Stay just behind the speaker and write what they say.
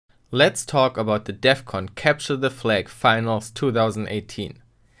Let's talk about the DEF CON Capture the Flag Finals 2018.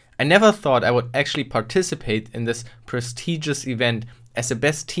 I never thought I would actually participate in this prestigious event as the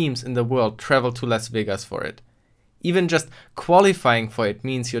best teams in the world travel to Las Vegas for it. Even just qualifying for it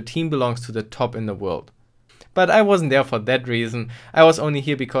means your team belongs to the top in the world. But I wasn't there for that reason. I was only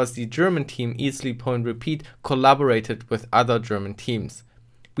here because the German team Easily Point Repeat collaborated with other German teams.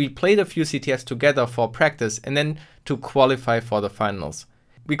 We played a few CTFs together for practice and then to qualify for the finals.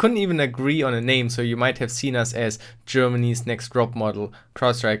 We couldn't even agree on a name, so you might have seen us as Germany's Next Drop Model,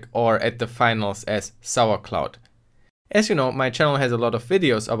 Crossrack, or at the finals as Sauerkraut. As you know, my channel has a lot of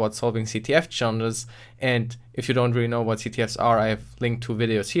videos about solving CTF challenges, and if you don't really know what CTFs are, I have linked to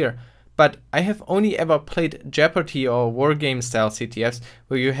videos here. But I have only ever played Jeopardy or Wargame style CTFs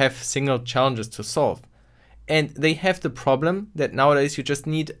where you have single challenges to solve. And they have the problem that nowadays you just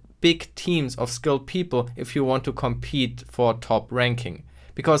need big teams of skilled people if you want to compete for top ranking.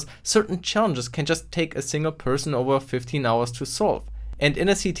 Because certain challenges can just take a single person over 15 hours to solve. And in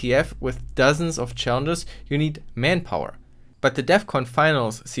a CTF with dozens of challenges, you need manpower. But the DEF CON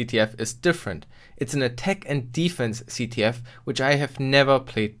Finals CTF is different. It's an attack and defense CTF, which I have never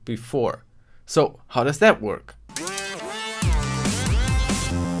played before. So how does that work?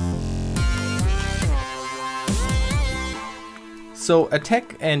 So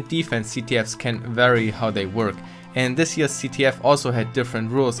attack and defense CTFs can vary how they work. And this year's CTF also had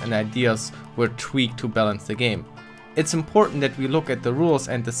different rules, and ideas were tweaked to balance the game. It's important that we look at the rules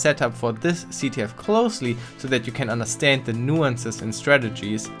and the setup for this CTF closely so that you can understand the nuances and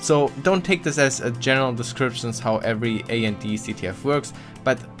strategies. So don't take this as a general description how every A&D CTF works,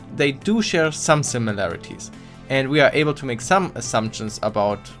 but they do share some similarities. And we are able to make some assumptions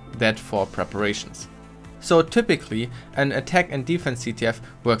about that for preparations. So typically, an attack and defense CTF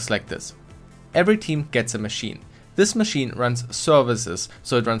works like this. Every team gets a machine. This machine runs services,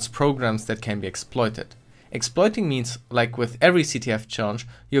 so it runs programs that can be exploited. Exploiting means, like with every CTF challenge,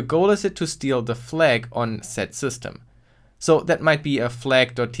 your goal is to steal the flag on said system. So that might be a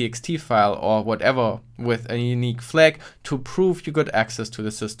flag.txt file or whatever with a unique flag to prove you got access to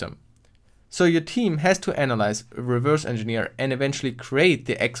the system. So your team has to analyze, reverse engineer, and eventually create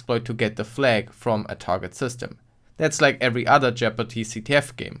the exploit to get the flag from a target system. That's like every other Jeopardy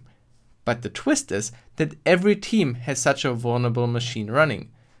CTF game. But the twist is that every team has such a vulnerable machine running.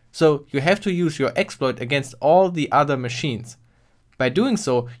 So you have to use your exploit against all the other machines. By doing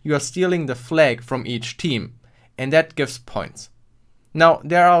so, you are stealing the flag from each team, and that gives points. Now,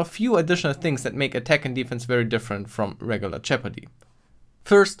 there are a few additional things that make attack and defense very different from regular Jeopardy.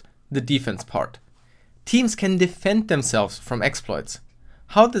 First, the defense part. Teams can defend themselves from exploits.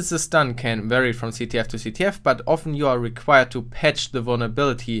 How this is done can vary from CTF to CTF, but often you are required to patch the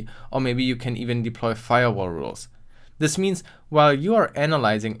vulnerability, or maybe you can even deploy firewall rules. This means while you are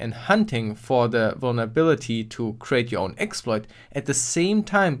analyzing and hunting for the vulnerability to create your own exploit, at the same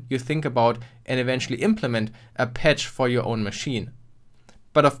time you think about and eventually implement a patch for your own machine.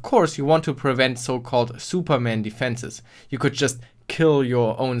 But of course you want to prevent so-called Superman defenses. You could just kill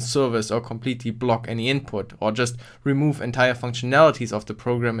your own service or completely block any input, or just remove entire functionalities of the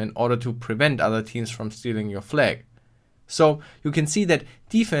program in order to prevent other teams from stealing your flag. So you can see that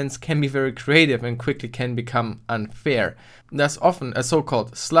defense can be very creative and quickly can become unfair. Thus often a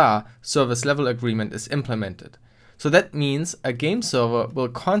so-called SLA, service level agreement, is implemented. So that means a game server will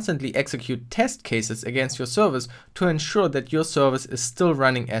constantly execute test cases against your service to ensure that your service is still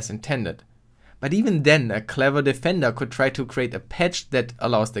running as intended. But even then, a clever defender could try to create a patch that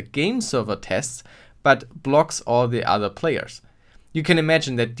allows the game server tests, but blocks all the other players. You can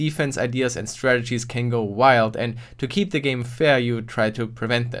imagine that defense ideas and strategies can go wild, and to keep the game fair, you would try to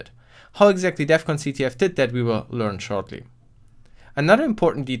prevent that. How exactly DEF CON CTF did that, we will learn shortly. Another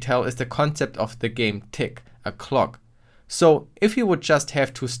important detail is the concept of the game tick, a clock. So if you would just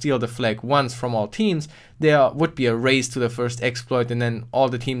have to steal the flag once from all teams, there would be a race to the first exploit and then all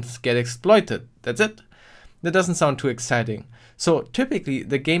the teams get exploited. That's it. That doesn't sound too exciting. So typically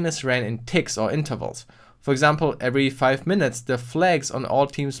the game is ran in ticks or intervals. For example, every 5 minutes the flags on all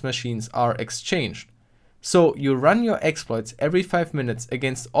teams' machines are exchanged. So you run your exploits every 5 minutes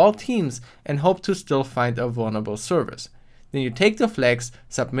against all teams and hope to still find a vulnerable service. Then you take the flags,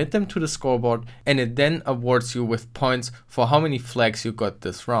 submit them to the scoreboard, and it then awards you with points for how many flags you got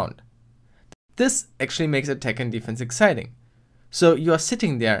this round. This actually makes attack and defense exciting. So you are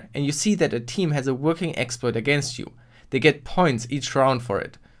sitting there and you see that a team has a working exploit against you. They get points each round for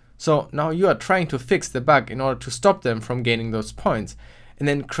it. So now you are trying to fix the bug in order to stop them from gaining those points. And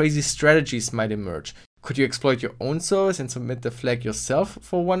then crazy strategies might emerge. Could you exploit your own service and submit the flag yourself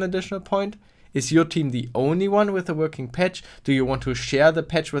for one additional point? Is your team the only one with a working patch? Do you want to share the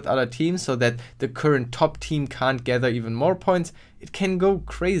patch with other teams so that the current top team can't gather even more points? It can go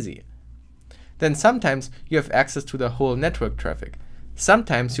crazy. Then sometimes you have access to the whole network traffic.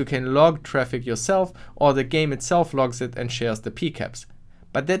 Sometimes you can log traffic yourself, or the game itself logs it and shares the PCAPs.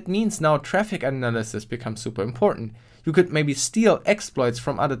 But that means now traffic analysis becomes super important. You could maybe steal exploits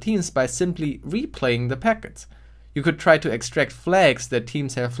from other teams by simply replaying the packets. You could try to extract flags that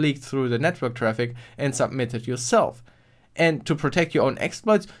teams have leaked through the network traffic and submit it yourself. And to protect your own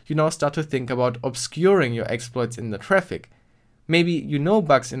exploits, you now start to think about obscuring your exploits in the traffic. Maybe you know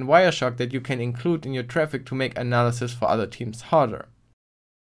bugs in Wireshark that you can include in your traffic to make analysis for other teams harder.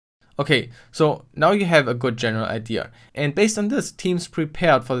 Okay, so now you have a good general idea, and based on this, teams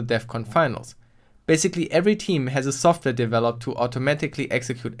prepared for the DEF CON finals. Basically, every team has a software developed to automatically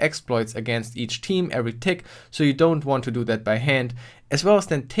execute exploits against each team every tick, so you don't want to do that by hand, as well as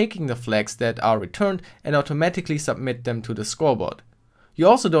then taking the flags that are returned and automatically submit them to the scoreboard. You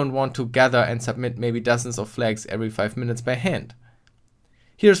also don't want to gather and submit maybe dozens of flags every 5 minutes by hand.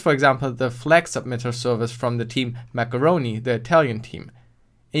 Here's for example the flag submitter service from the team Macaroni, the Italian team.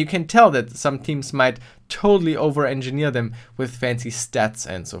 And you can tell that some teams might totally over-engineer them with fancy stats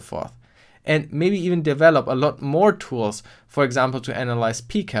and so forth. And maybe even develop a lot more tools, for example to analyze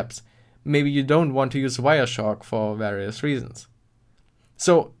PCAPs. Maybe you don't want to use Wireshark for various reasons.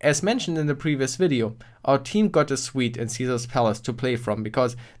 So, as mentioned in the previous video, our team got a suite in Caesar's Palace to play from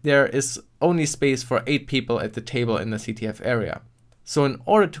because there is only space for 8 people at the table in the CTF area. So in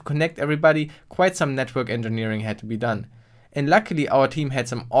order to connect everybody, quite some network engineering had to be done. And luckily our team had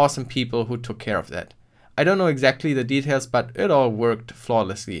some awesome people who took care of that. I don't know exactly the details, but it all worked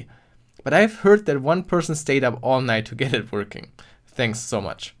flawlessly. But I've heard that one person stayed up all night to get it working. Thanks so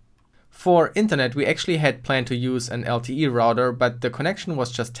much. For internet, we actually had planned to use an LTE router, but the connection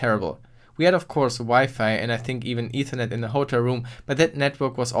was just terrible. We had of course Wi-Fi and I think even Ethernet in the hotel room, but that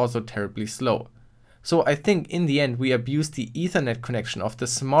network was also terribly slow. So I think in the end we abused the Ethernet connection of the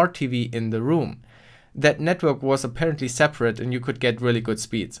smart TV in the room. That network was apparently separate and you could get really good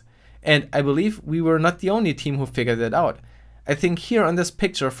speeds. And I believe we were not the only team who figured that out. I think here on this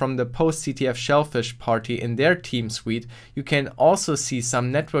picture from the post-CTF Shellfish party in their team suite, you can also see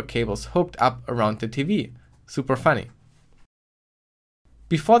some network cables hooked up around the TV. Super funny.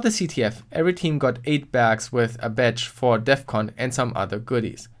 Before the CTF, every team got 8 bags with a badge for DEF CON and some other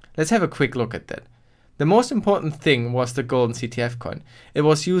goodies. Let's have a quick look at that. The most important thing was the golden CTF coin. It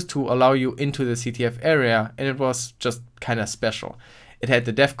was used to allow you into the CTF area and it was just kinda special. It had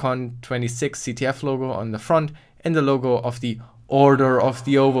the DEF CON 26 CTF logo on the front and the logo of the Order of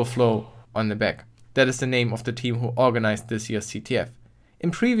the Overflow on the back. That is the name of the team who organized this year's CTF.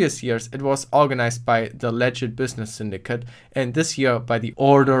 In previous years it was organized by the Legit Business Syndicate and this year by the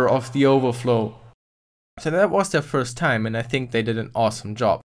Order of the Overflow. So that was their first time and I think they did an awesome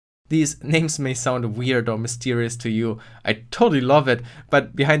job. These names may sound weird or mysterious to you. I totally love it,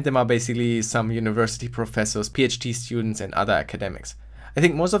 but behind them are basically some university professors, PhD students and other academics. I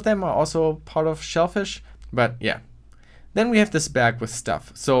think most of them are also part of Shellfish, but yeah. Then we have this bag with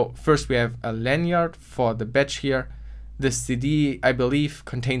stuff. So first we have a lanyard for the badge here. This CD, I believe,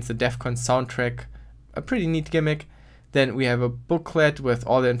 contains the DEF CON soundtrack, a pretty neat gimmick. Then we have a booklet with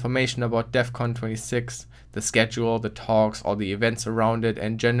all the information about DEF CON 26, the schedule, the talks, all the events around it,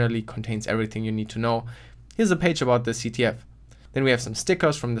 and generally contains everything you need to know. Here's a page about the CTF. Then we have some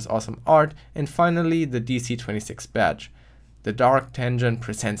stickers from this awesome art, and finally the DC26 badge. The Dark Tangent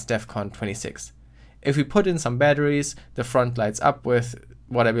presents DEF CON 26. If we put in some batteries, the front lights up with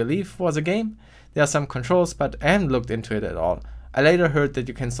what I believe was a game. There are some controls, but I haven't looked into it at all. I later heard that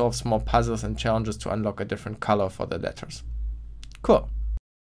you can solve small puzzles and challenges to unlock a different color for the letters. Cool.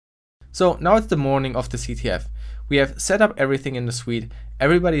 So now it's the morning of the CTF. We have set up everything in the suite,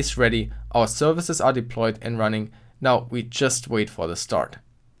 everybody's ready, our services are deployed and running. Now we just wait for the start.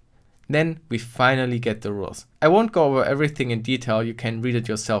 Then we finally get the rules. I won't go over everything in detail, you can read it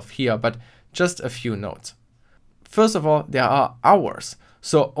yourself here, but just a few notes. First of all, there are hours.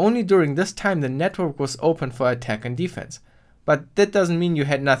 So only during this time the network was open for attack and defense. But that doesn't mean you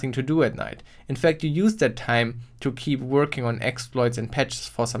had nothing to do at night. In fact, you used that time to keep working on exploits and patches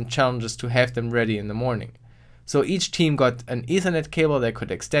for some challenges to have them ready in the morning. So each team got an Ethernet cable they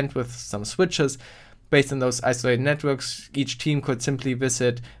could extend with some switches. Based on those isolated networks, each team could simply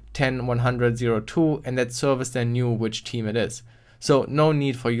visit 10.100.02 and that service then knew which team it is. So no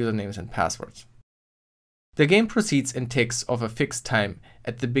need for usernames and passwords. The game proceeds in ticks of a fixed time.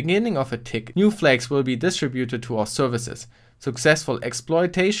 At the beginning of a tick, new flags will be distributed to our services. Successful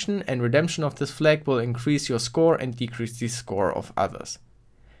exploitation and redemption of this flag will increase your score and decrease the score of others.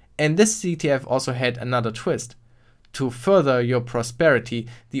 And this CTF also had another twist. To further your prosperity,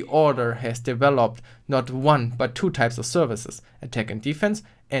 the Order has developed not one but two types of services, Attack and Defense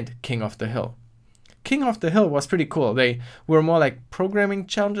and King of the Hill. King of the Hill was pretty cool. They were more like programming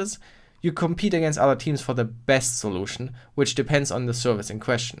challenges. You compete against other teams for the best solution, which depends on the service in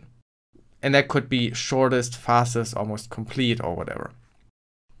question. And that could be shortest, fastest, almost complete or whatever.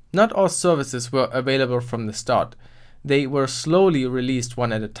 Not all services were available from the start. They were slowly released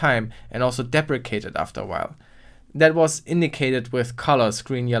one at a time and also deprecated after a while. That was indicated with colors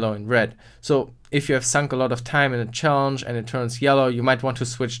green, yellow and red. So if you have sunk a lot of time in a challenge and it turns yellow, you might want to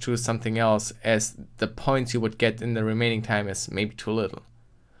switch to something else, as the points you would get in the remaining time is maybe too little.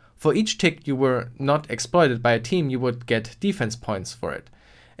 For each tick you were not exploited by a team, you would get defense points for it.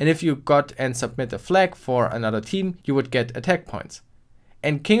 And if you got and submit a flag for another team, you would get attack points.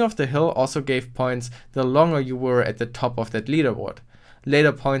 And King of the Hill also gave points the longer you were at the top of that leaderboard.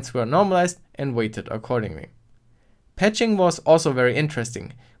 Later points were normalized and weighted accordingly. Patching was also very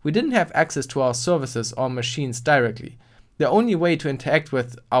interesting. We didn't have access to our services or machines directly. The only way to interact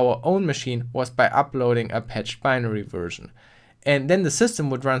with our own machine was by uploading a patched binary version. And then the system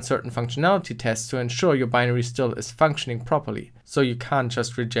would run certain functionality tests to ensure your binary still is functioning properly, so you can't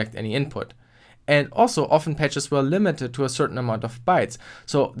just reject any input. And also often patches were limited to a certain amount of bytes,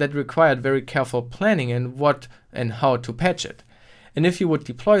 so that required very careful planning in what and how to patch it. And if you would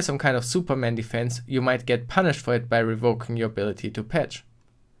deploy some kind of Superman defense, you might get punished for it by revoking your ability to patch.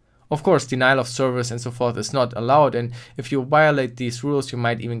 Of course, denial of service and so forth is not allowed, and if you violate these rules, you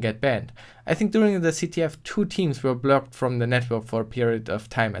might even get banned. I think during the CTF, 2 teams were blocked from the network for a period of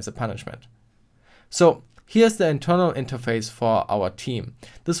time as a punishment. So here's the internal interface for our team.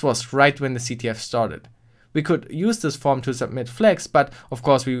 This was right when the CTF started. We could use this form to submit flags, but of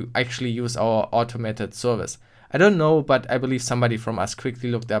course we actually use our automated service. I don't know, but I believe somebody from us quickly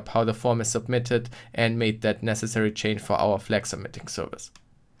looked up how the form is submitted and made that necessary change for our flag submitting service.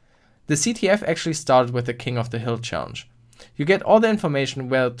 The CTF actually started with the King of the Hill challenge. You get all the information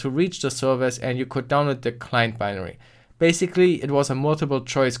where to reach the service and you could download the client binary. Basically, it was a multiple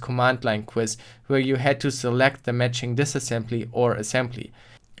choice command line quiz where you had to select the matching disassembly or assembly.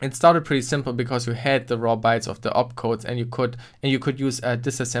 It started pretty simple because you had the raw bytes of the opcodes and you could use a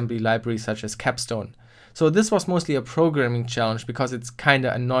disassembly library such as Capstone. So this was mostly a programming challenge because it's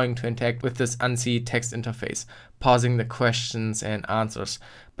kinda annoying to interact with this ANSI text interface, pausing the questions and answers.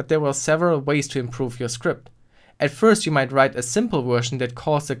 But there were several ways to improve your script. At first you might write a simple version that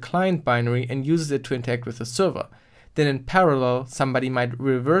calls the client binary and uses it to interact with the server. Then in parallel, somebody might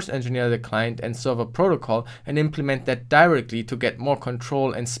reverse engineer the client and server protocol and implement that directly to get more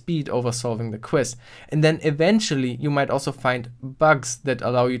control and speed over solving the quiz. And then eventually you might also find bugs that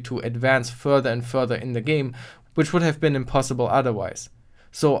allow you to advance further and further in the game, which would have been impossible otherwise.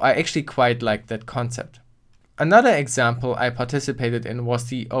 So I actually quite like that concept. Another example I participated in was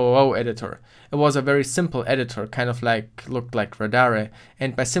the OO editor. It was a very simple editor, kind of looked like Radare,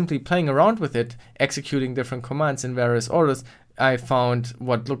 and by simply playing around with it, executing different commands in various orders, I found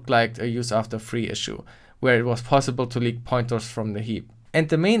what looked like a use after free issue, where it was possible to leak pointers from the heap. And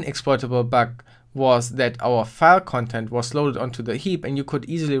the main exploitable bug was that our file content was loaded onto the heap and you could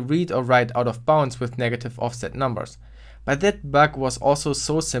easily read or write out of bounds with negative offset numbers. But that bug was also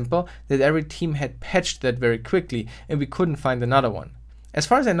so simple that every team had patched that very quickly and we couldn't find another one. As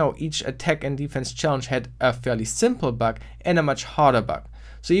far as I know, each attack and defense challenge had a fairly simple bug and a much harder bug.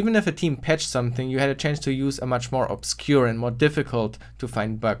 So even if a team patched something, you had a chance to use a much more obscure and more difficult to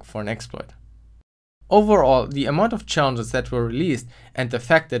find bug for an exploit. Overall, the amount of challenges that were released and the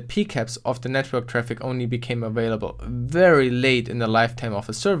fact that PCAPs of the network traffic only became available very late in the lifetime of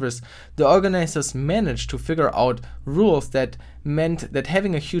a service, the organizers managed to figure out rules that meant that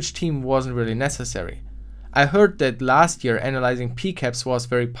having a huge team wasn't really necessary. I heard that last year analyzing PCAPs was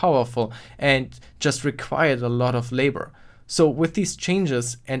very powerful and just required a lot of labor. So with these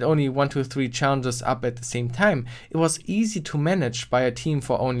changes and only 1 to 3 challenges up at the same time, it was easy to manage by a team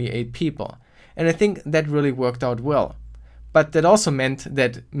for only 8 people. And I think that really worked out well. But that also meant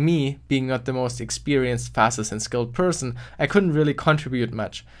that me, being not the most experienced, fastest and skilled person, I couldn't really contribute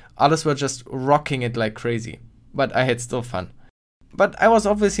much. Others were just rocking it like crazy. But I had still fun. But I was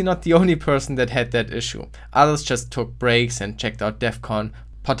obviously not the only person that had that issue. Others just took breaks and checked out DEF CON,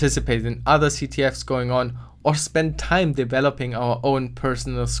 participated in other CTFs going on, or spent time developing our own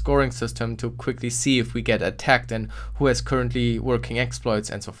personal scoring system to quickly see if we get attacked and who has currently working exploits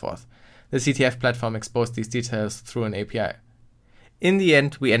and so forth. The CTF platform exposed these details through an API. In the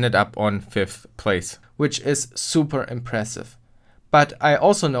end, we ended up on 5th place, which is super impressive. But I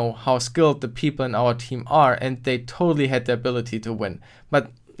also know how skilled the people in our team are and they totally had the ability to win.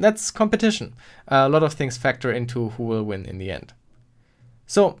 But that's competition. A lot of things factor into who will win in the end.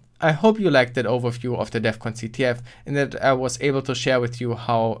 So I hope you liked that overview of the DEF CON CTF and that I was able to share with you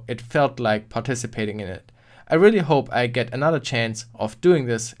how it felt like participating in it. I really hope I get another chance of doing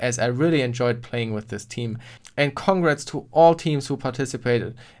this, as I really enjoyed playing with this team. And congrats to all teams who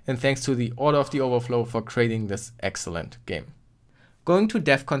participated, and thanks to the Order of the Overflow for creating this excellent game. Going to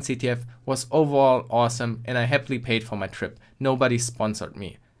DEF CON CTF was overall awesome, and I happily paid for my trip. Nobody sponsored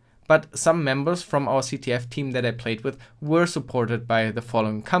me. But some members from our CTF team that I played with were supported by the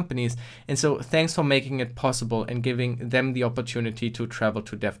following companies, and so thanks for making it possible and giving them the opportunity to travel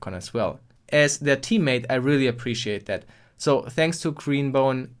to DEF CON as well. As their teammate, I really appreciate that. So thanks to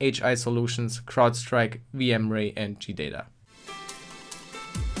Greenbone, HI Solutions, CrowdStrike, VMray, and GData.